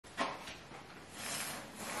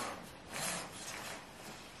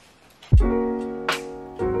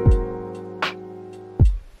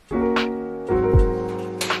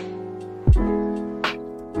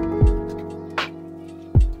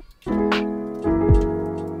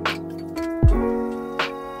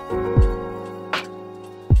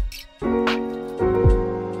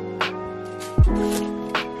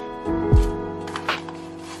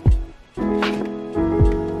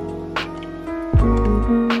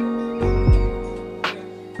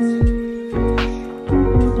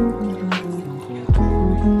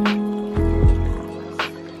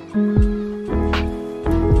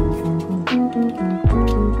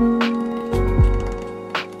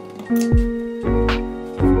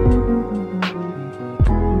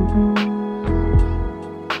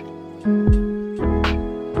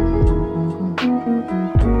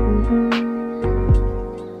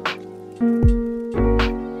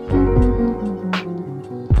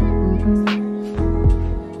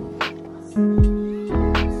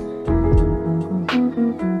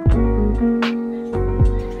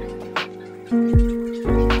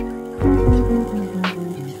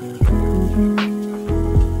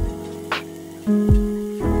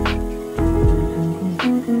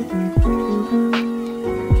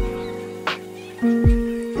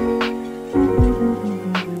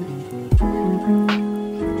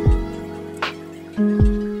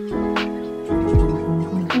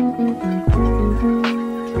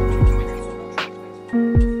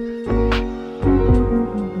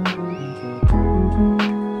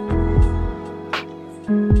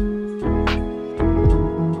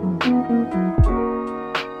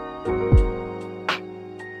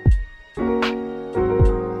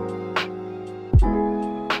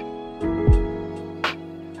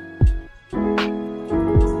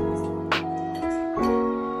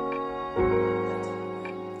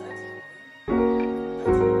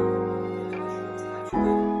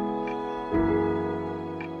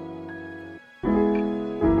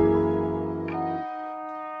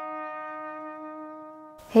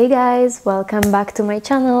Hey guys, welcome back to my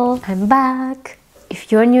channel. I'm back.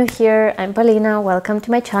 If you're new here, I'm Paulina. Welcome to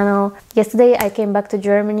my channel. Yesterday I came back to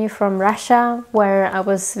Germany from Russia, where I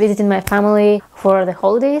was visiting my family for the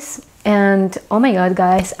holidays. And oh my god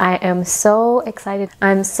guys, I am so excited.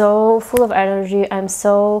 I'm so full of energy. I'm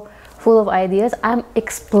so full of ideas. I'm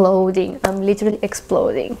exploding. I'm literally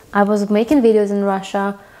exploding. I was making videos in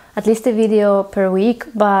Russia, at least a video per week,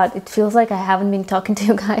 but it feels like I haven't been talking to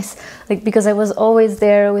you guys, like, because I was always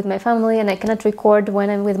there with my family and I cannot record when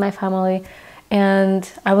I'm with my family,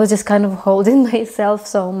 and I was just kind of holding myself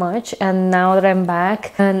so much. And now that I'm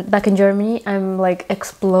back in Germany, I'm like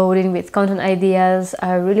exploding with content ideas.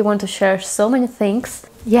 I really want to share so many things.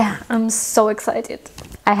 Yeah, I'm so excited.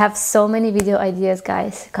 I have so many video ideas,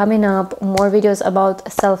 guys, coming up. More videos about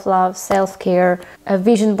self-love, self-care, a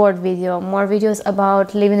vision board video, more videos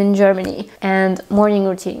about living in Germany, and morning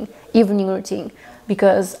routine, evening routine,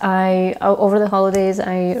 because over the holidays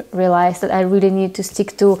I realized that I really need to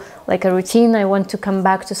stick to like a routine. I want to come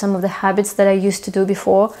back to some of the habits that I used to do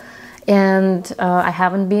before, and I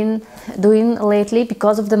haven't been doing lately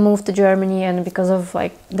because of the move to Germany and because of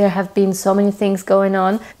like there have been so many things going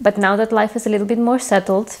on. But now that life is a little bit more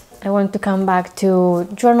settled, I want to come back to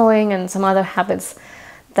journaling and some other habits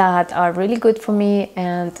that are really good for me.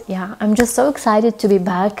 And yeah, I'm just so excited to be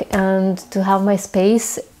back and to have my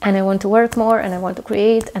space, and I want to work more and I want to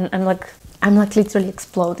create, and I'm like literally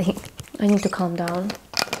exploding. I need to calm down.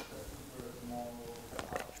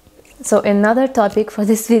 So another topic for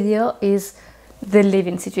this video is the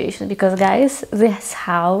living situation, because guys, this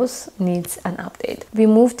house needs an update. We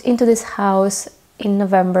moved into this house in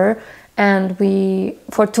November, and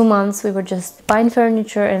for 2 months we were just buying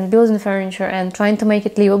furniture and building furniture and trying to make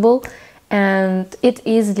it livable. And it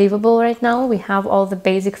is livable right now. We have all the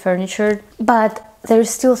basic furniture, but there is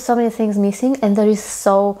still so many things missing, and there is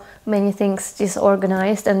so many things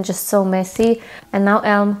disorganized and just so messy. And now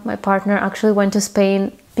Elm, my partner, actually went to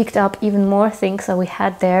Spain, picked up even more things that we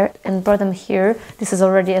had there and brought them here. This is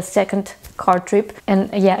already a second car trip, and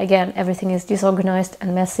yeah, again, everything is disorganized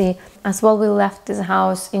and messy. As well, we left this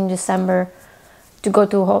house in December to go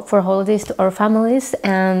for holidays to our families,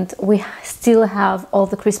 and we still have all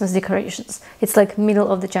the Christmas decorations. It's like middle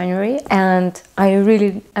of the January, and I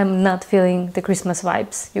really am not feeling the Christmas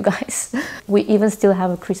vibes, you guys. We even still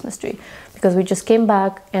have a Christmas tree because we just came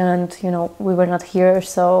back and, you know, we were not here,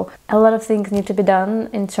 so a lot of things need to be done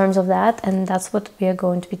in terms of that, and that's what we are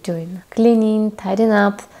going to be doing. Cleaning, tidying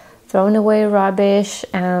up, throwing away rubbish,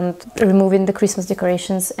 and removing the Christmas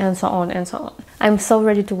decorations, and so on and so on. I'm so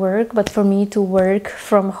ready to work, but for me to work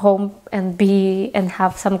from home and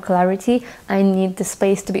have some clarity, I need the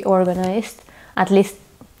space to be organized, at least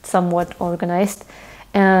somewhat organized.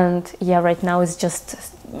 And yeah, right now it's just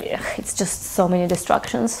so many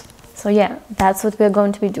distractions. So yeah, that's what we're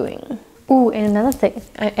going to be doing. Ooh, and another thing,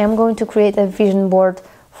 I am going to create a vision board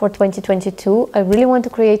for 2022. I really want to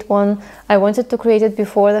create one. I wanted to create it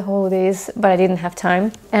before the holidays, but I didn't have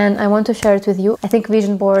time, and I want to share it with you. I think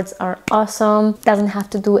vision boards are awesome. Doesn't have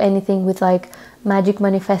to do anything with like magic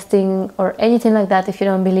manifesting or anything like that if you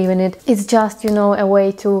don't believe in it. It's just, you know, a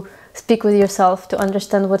way to speak with yourself, to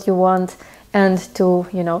understand what you want, and to,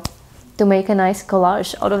 you know, to make a nice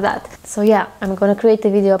collage out of that. So yeah, I'm gonna create a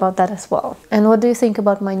video about that as well. And what do you think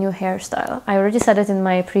about my new hairstyle? I already said it in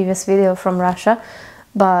my previous video from Russia,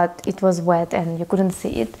 but it was wet and you couldn't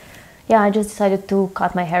see it. Yeah, I just decided to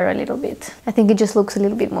cut my hair a little bit. I think it just looks a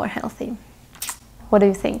little bit more healthy. What do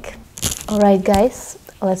you think? Alright guys,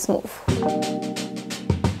 let's move.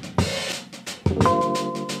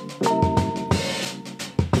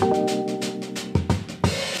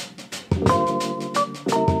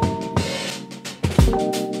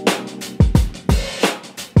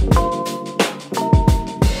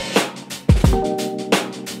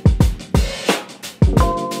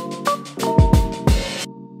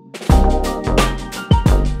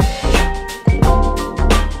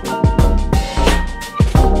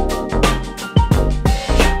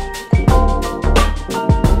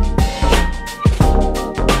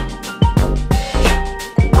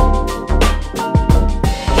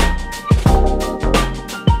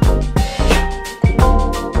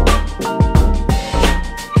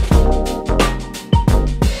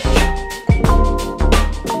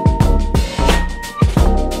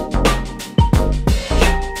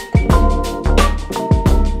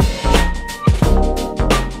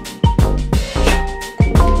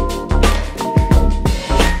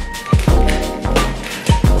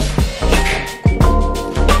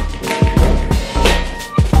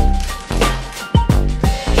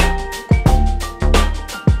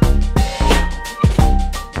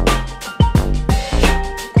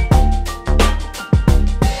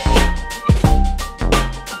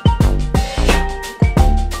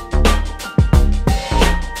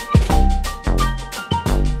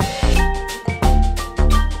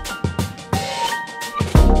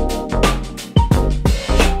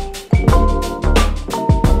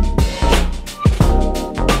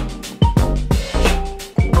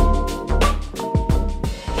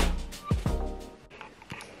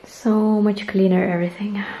 So much cleaner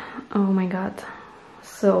everything. Oh my god,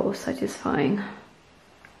 so satisfying.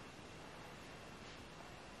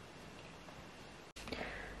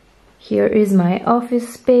 Here is my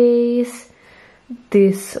office space.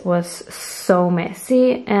 This was so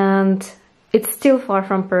messy and it's still far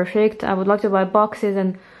from perfect. I would like to buy boxes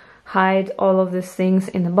and hide all of these things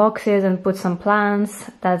in the boxes and put some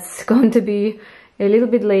plants. That's going to be a little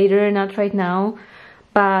bit later, not right now.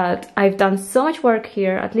 But I've done so much work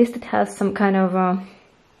here. At least it has some kind of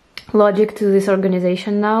logic to this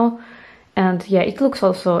organization now. And yeah, it looks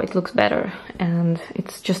better and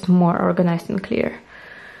it's just more organized and clear.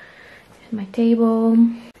 Here's my table.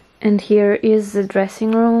 And here is the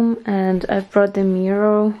dressing room, and I've brought the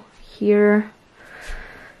mirror here.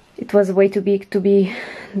 It was way too big to be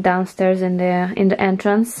downstairs in the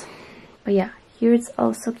entrance. But yeah, here it's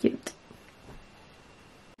also cute.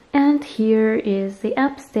 And here is the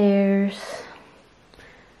upstairs.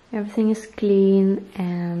 Everything is clean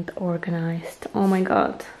and organized. Oh my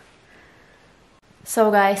god.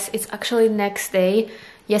 So guys, it's actually next day.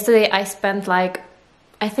 Yesterday I spent like,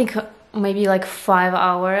 I think maybe like 5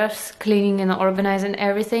 hours cleaning and organizing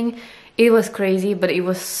everything. It was crazy, but it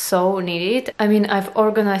was so needed. I mean, I've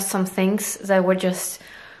organized some things that were just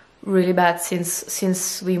really bad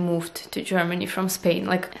since we moved to Germany from Spain.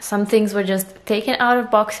 Like some things were just taken out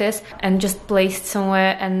of boxes and just placed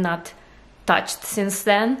somewhere and not touched since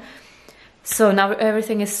then. So now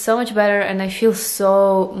everything is so much better and I feel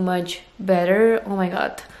so much better. Oh my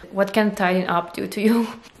god, what can tidying up do to you?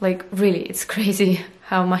 Like really, it's crazy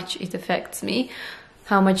how much it affects me,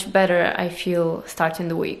 how much better I feel starting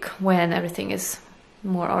the week when everything is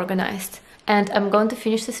more organized. And I'm going to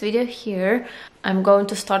finish this video here. I'm going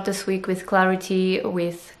to start this week with clarity,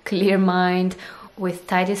 with clear mind, with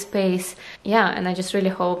tidy space. Yeah, and I just really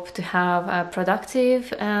hope to have a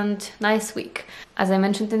productive and nice week. As I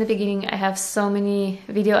mentioned in the beginning, I have so many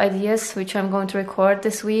video ideas which I'm going to record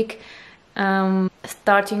this week.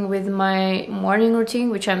 Starting with my morning routine,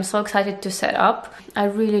 which I'm so excited to set up. I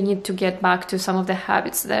really need to get back to some of the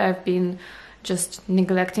habits that I've been just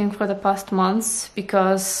neglecting for the past months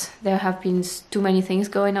because there have been too many things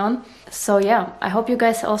going on. So yeah, I hope you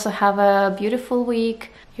guys also have a beautiful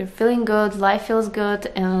week. You're feeling good, life feels good,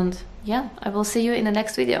 and yeah, I will see you in the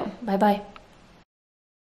next video. Bye bye.